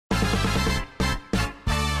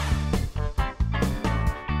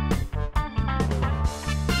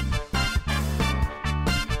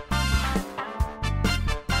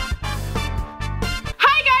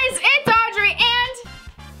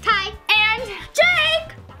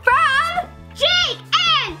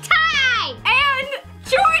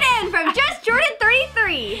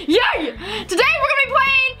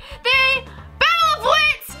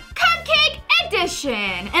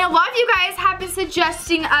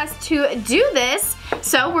us to do this,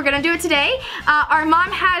 so we're gonna do it today. Our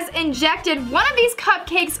mom has injected one of these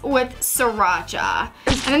cupcakes with sriracha,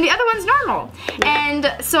 and then the other one's normal.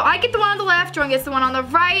 And so I get the one on the left, Jordan gets the one on the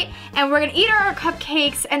right, and we're gonna eat our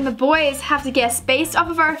cupcakes, and the boys have to guess based off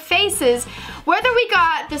of our faces whether we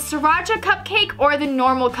got the sriracha cupcake or the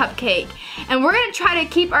normal cupcake. And we're gonna try to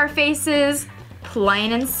keep our faces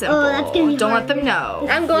plain and simple. Oh, that's gonna be Don't hard. let them know.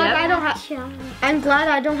 I'm glad I don't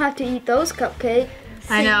have to eat those cupcakes.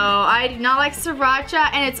 I know, I do not like sriracha,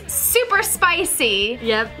 and it's super spicy.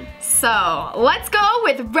 Yep. So, let's go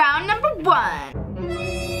with round number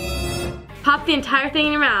 1. Pop the entire thing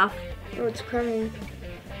in your mouth. Oh, it's coming.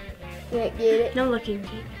 Can't get it. No looking.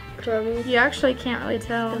 Coming. You actually can't really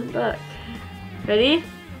tell. Look. Ready?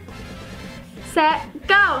 Set,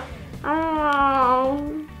 go!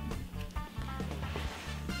 Oh.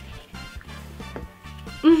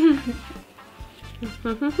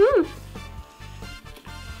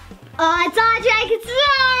 Oh, it's Audrey. I can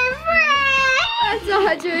smell her breath. That's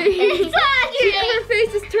Audrey. It's Audrey. Her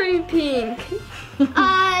face is turning pink.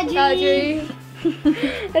 Audrey.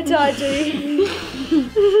 It's Audrey.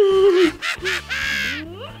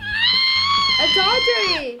 It's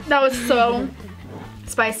Audrey. That was so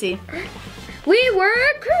spicy. We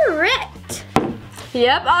were correct.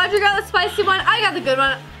 Yep, Audrey got the spicy one. I got the good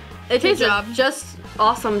one. It tastes just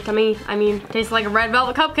awesome to me. I mean, Tastes like a red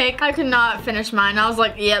velvet cupcake. I could not finish mine. I was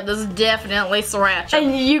like, yeah, this is definitely sriracha.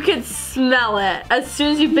 and you could smell it. As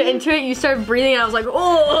soon as you bit into it, you started breathing, and I was like,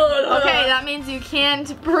 oh. Okay, that means you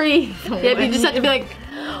can't breathe. Yep, you just have to be like,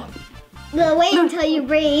 No, wait until you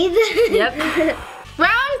breathe. yep.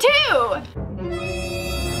 Round 2.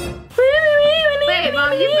 Wait,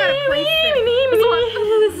 Mom, you've got to place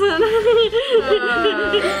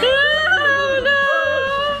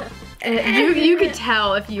You could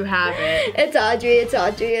tell if you have it. It's Audrey, it's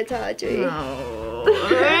Audrey, it's Audrey. Oh.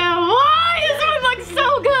 Why? This one looks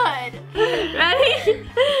so good. Ready?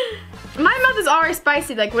 My mouth is already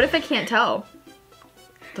spicy. Like, what if they can't tell?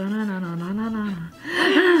 Ready,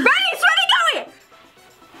 sweaty, go it!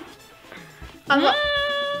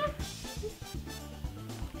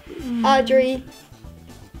 Audrey.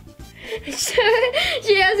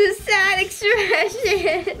 She has a sad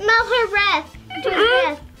expression. Smell her breath.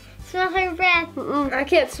 Breath. Smell her breath. I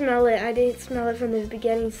can't smell it. I didn't smell it from the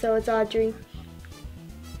beginning, so it's Audrey.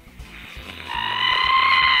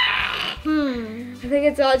 I think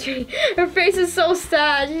it's Audrey. Her face is so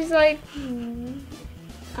sad. She's like,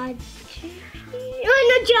 Audrey. Oh,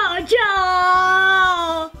 no,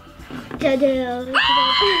 Jojo. Jojo.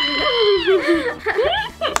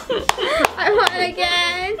 I want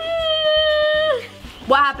again.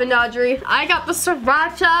 What happened, Audrey? I got the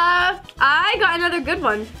sriracha. I got another good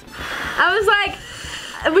one. I was like,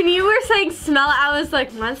 when you were saying smell it, I was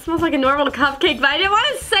like, mine smells like a normal cupcake, but I didn't want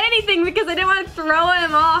to say anything because I didn't want to throw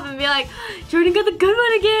him off and be like, Jordan got the good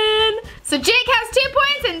one again. So Jake has 2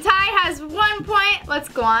 points and Ty has 1 point. Let's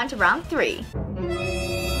go on to round 3.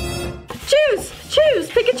 Choose,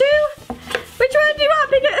 Pikachu. Which one do you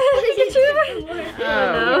want, Pikachu?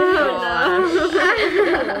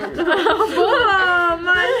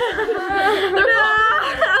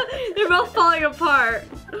 They're both falling apart.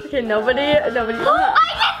 Okay, nobody. Audrey.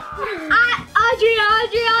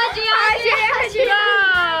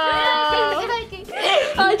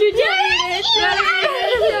 Audrey,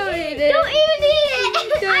 Don't even eat it.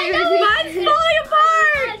 mine's falling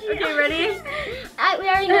apart. Okay, ready? We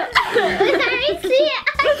already know. We already see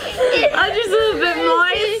it. Audrey's a little bit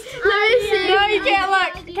moist. Let me see. No, you can't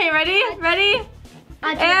look. Okay, ready?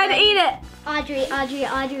 And eat it. Audrey.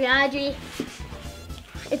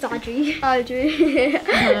 It's Audrey.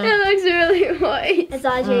 It looks really moist. It's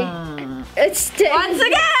Audrey. It's stinks. Once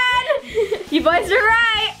again, you boys are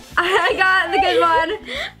right. I got the good one.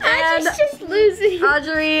 And Audrey's just losing.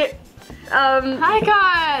 Audrey, I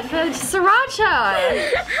got the sriracha.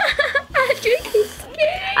 Audrey is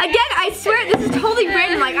scared. again, I swear this is totally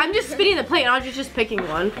random. Like, I'm just spinning the plate and Audrey's just picking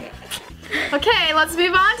one. Okay, let's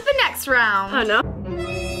move on to the next round. Oh no.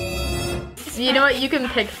 So you know what? You can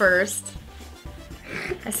pick first.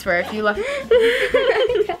 I swear, if you left.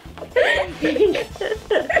 You're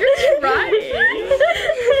trying.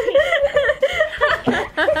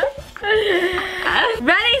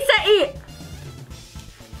 Ready, set, eat.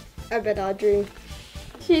 I bet Audrey.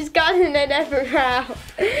 She's gotten it every round.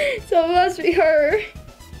 So it must be her.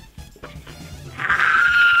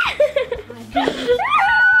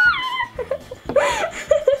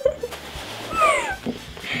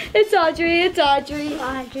 It's Audrey, it's Audrey.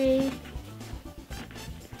 Audrey.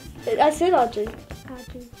 I said Audrey.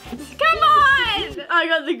 Audrey. Come on! I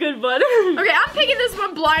got the good one. Okay, I'm picking this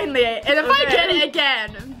one blindly, and if I get it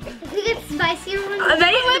again. If you get spicier one. The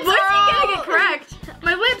boys keep getting it correct.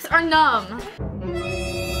 My lips are numb.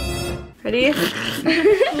 Ready?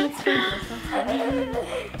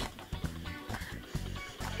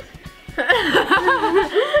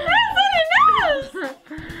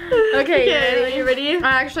 Okay, are you ready?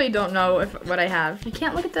 I actually don't know what I have. You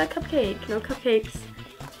can't look at that cupcake. No cupcakes.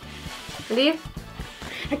 Ready?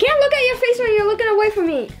 I can't look at your face when you're looking away from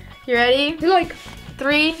me. You ready? You're like,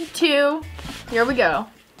 3, 2, here we go.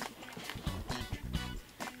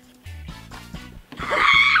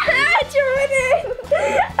 Jordan!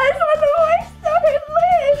 I saw the voice on her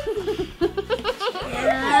lips.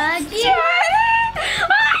 Jordan!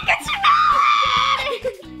 Oh, I got you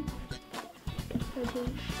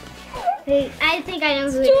now! Wait, I think I know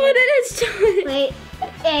who it Jordan, it's Jordan. is. Wait,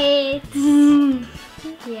 it's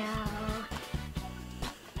yeah.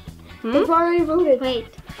 I've already voted. Wait.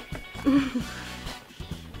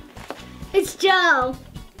 It's Joe.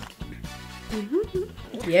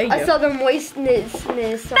 Yeah, I saw the moistness.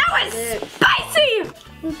 That was spicy!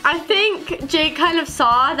 I think Jake kind of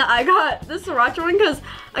saw that I got the sriracha one because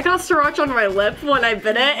I got sriracha on my lip when I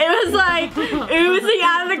bit it. It was like oozing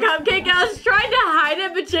out of the cupcake. I was trying to hide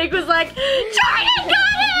it, but Jake was like, Jordan got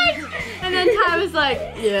it! And then Ty was like,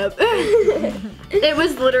 yep. It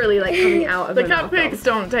was literally like coming out of The my mouth, cupcakes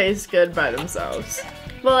don't taste good by themselves.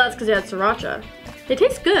 Well, that's because you had sriracha. They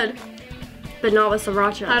taste good, but not with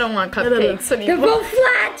sriracha. I don't want cupcakes They're anymore. both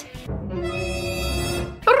flat.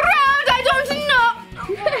 Round, I don't know.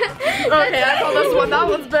 Okay, I call this one. That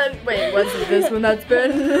one's been. Wait, what's this one that's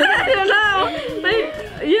been? I don't know. Wait,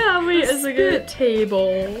 yeah, wait, it's a good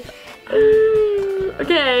table.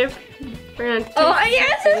 Okay. We're gonna Oh,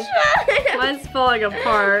 yes, it's fine. Mine's falling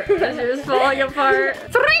apart. Is yours falling apart?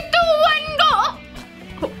 3, 2, 1, go.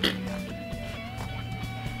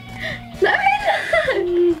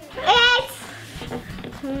 It's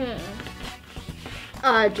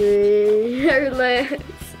Audrey, her lips.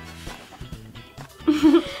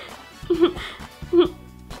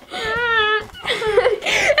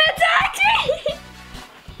 It's Audrey.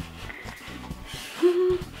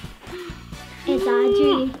 It's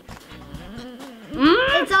Audrey.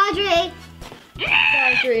 It's Audrey.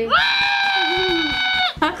 Audrey.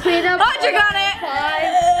 Clean up. Audrey got it!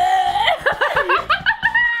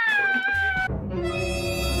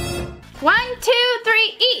 1, 2,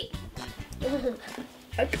 3, eat.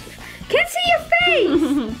 Can't see your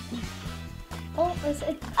face. Oh, it's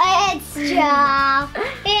Joe.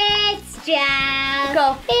 It's Joe.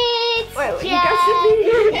 Go. It's Wait, Joe. you got to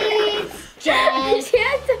be. It's Joe. She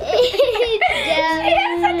has to be.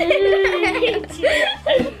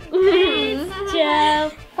 It's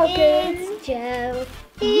Joe. Okay. It's Joe.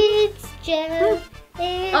 It's Joe.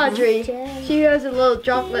 It's Audrey, Joe. she has a little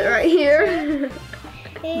droplet right here.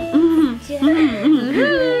 It's Joe.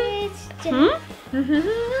 It's Joe.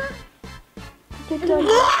 Good job.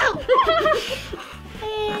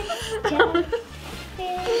 It's Joe.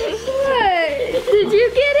 What? Did you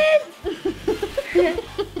get it?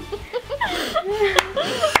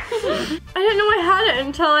 I didn't know I had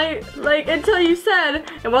it until you said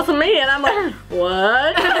it wasn't me, and I'm like,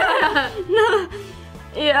 what? No.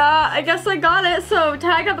 Yeah, I guess I got it. So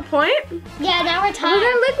Ty got the point. Yeah, now we're Oh, tied.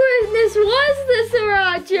 that liquidness was the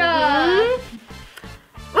sriracha.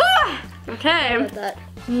 Ah! Okay. That.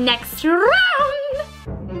 Next round.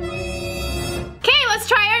 Okay, let's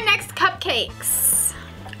try our next cupcakes.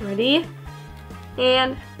 Ready?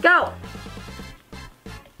 And go.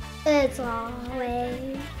 It's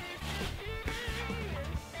always.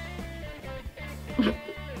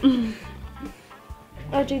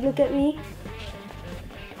 Audrey, look at me.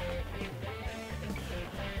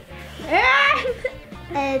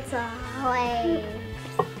 It's always.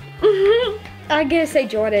 I'm gonna say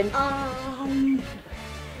Jordan.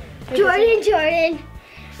 Jordan.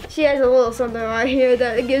 She has a little something right here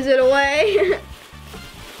that gives it away.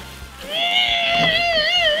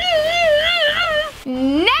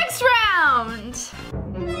 Next round.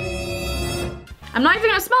 I'm not even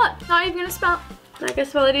gonna smell it. Not even gonna smell it. I can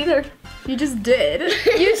smell it either. You just did.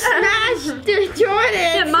 You smashed Jordan.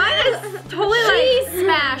 Yeah, mine is totally She like.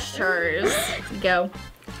 smashed hers. Go.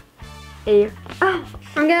 A. I'm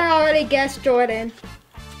gonna already guess Jordan.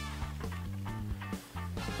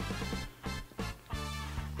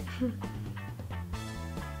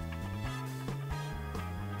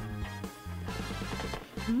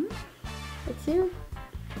 It's you.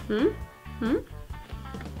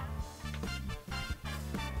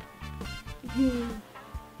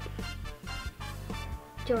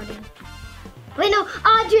 Jordan. Wait, no,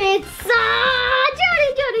 Audrey. It's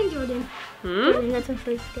Jordan. Jordan. Hmm? That's my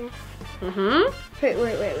first guess. Mm-hmm. Wait.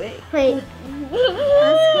 Wait.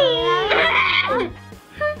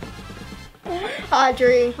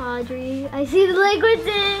 Audrey. Audrey. I see the liquids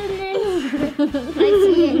in it. I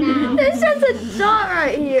see it now. There's just a dot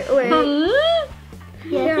right here. Wait.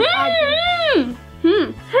 Yes, Audrey.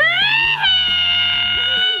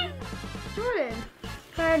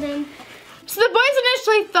 Jordan. So the boys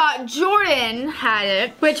initially thought Jordan had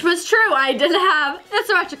it, Which was true. I did have the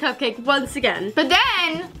sriracha cupcake once again. but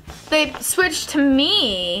then they switched to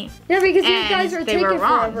me. Yeah, because you And guys were they taking were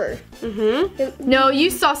wrong. forever. Mm-hmm. No, you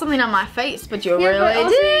saw something on my face, but you Yeah, but really also-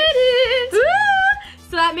 didn't.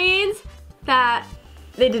 So that means that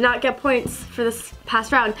they did not get points for this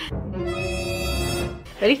past round.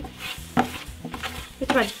 Ready?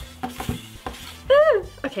 Which one?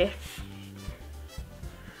 Okay.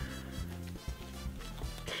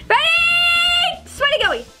 Ready? Sweaty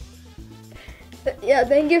goey. Yeah,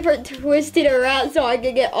 thank you for twisting around so I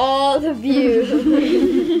could get all the views.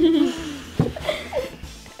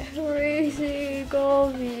 Every single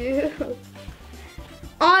view.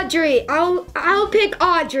 Audrey, I'll pick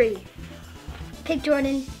Audrey. Pick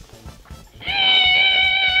Jordan.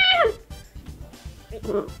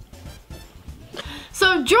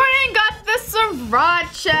 So Jordan got the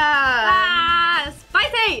sriracha. Ah,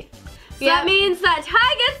 spicy. So Yeah. that means that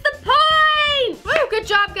Ty gets the point. Woo, good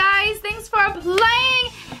job, guys. Thanks for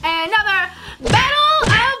playing another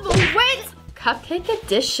Battle of Wits Cupcake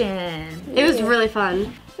Edition. It was really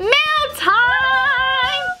fun. Mail time!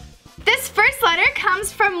 This first letter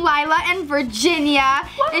comes from Lila in Virginia,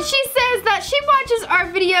 and she says that she watches our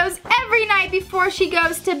videos every night before she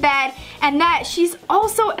goes to bed, and that she's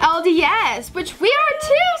also LDS, which we are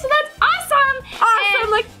too, so that's awesome! Awesome,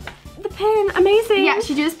 And like the pin, amazing. yeah,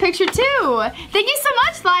 she drew this picture too. Thank you so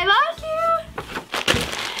much, Lila. Thank you.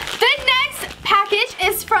 The next package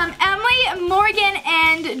is from Emily, Morgan,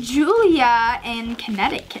 and Julia in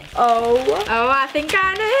Connecticut. Oh, I think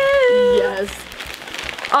I know. Yes.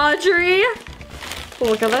 Audrey,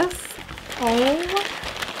 look at this. Oh.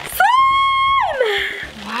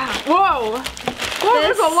 Slime! Wow. Whoa. Whoa,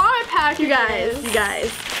 This- there's a lot of packages. You guys.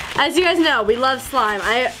 As you guys know, we love slime.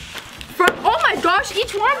 Oh my gosh,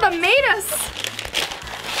 each one of them made us.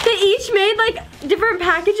 They each made like different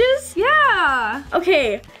packages. Yeah.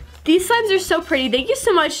 Okay, these slimes are so pretty. Thank you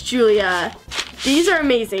so much, Julia. These are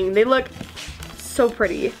amazing. They look so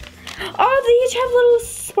pretty. Oh, they each have little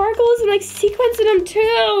sparkles and like sequins in them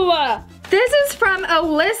too. This is from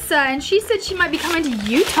Alyssa, and she said she might be coming to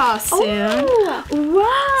Utah soon. Oh,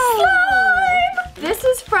 wow. Slime! This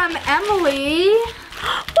is from Emily.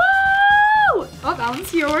 Whoa! Oh, that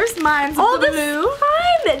one's yours. Mine's All the blue.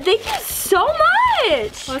 slime. Thank you so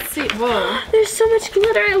much. Let's see. Whoa. There's so much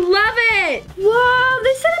glitter. I love it. Whoa,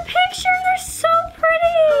 they sent a picture. They're so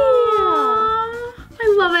pretty.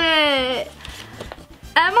 I love it.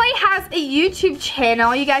 Emily has a YouTube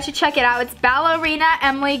channel. You guys should check it out. It's Ballerina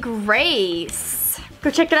Emily Grace. Go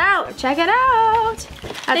check it out. Check it out.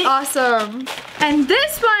 That's awesome. And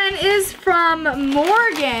this one is from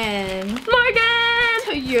Morgan. Morgan.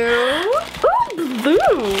 To you. Ooh,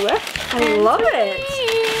 blue. I love it.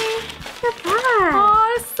 Look at that.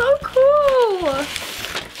 Oh, it's so cool.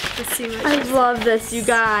 Let's see what I love this, you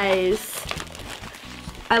guys.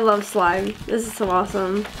 I love slime. This is so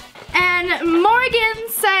awesome. And Morgan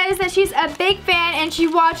says that she's a big fan and she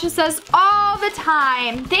watches us all the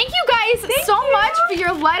time. Thank you guys so much for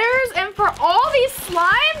your letters and for all these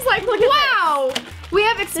slimes. Like, Look at wow. We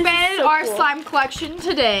have expanded so our cool. slime collection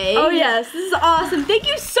today. Oh yes, this is awesome. Thank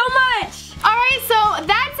you so much. Alright, so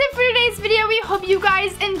that's it for today's video. We hope you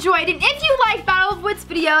guys enjoyed. And if you like Battle of Wits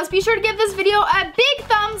videos, be sure to give this video a big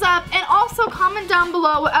thumbs up and also comment down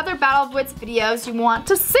below what other Battle of Wits videos you want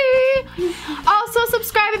to see. Also,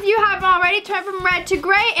 subscribe if you haven't already. Turn from red to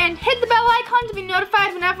gray and hit the bell icon to be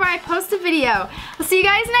notified whenever I post a video. I'll see you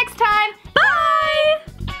guys next time.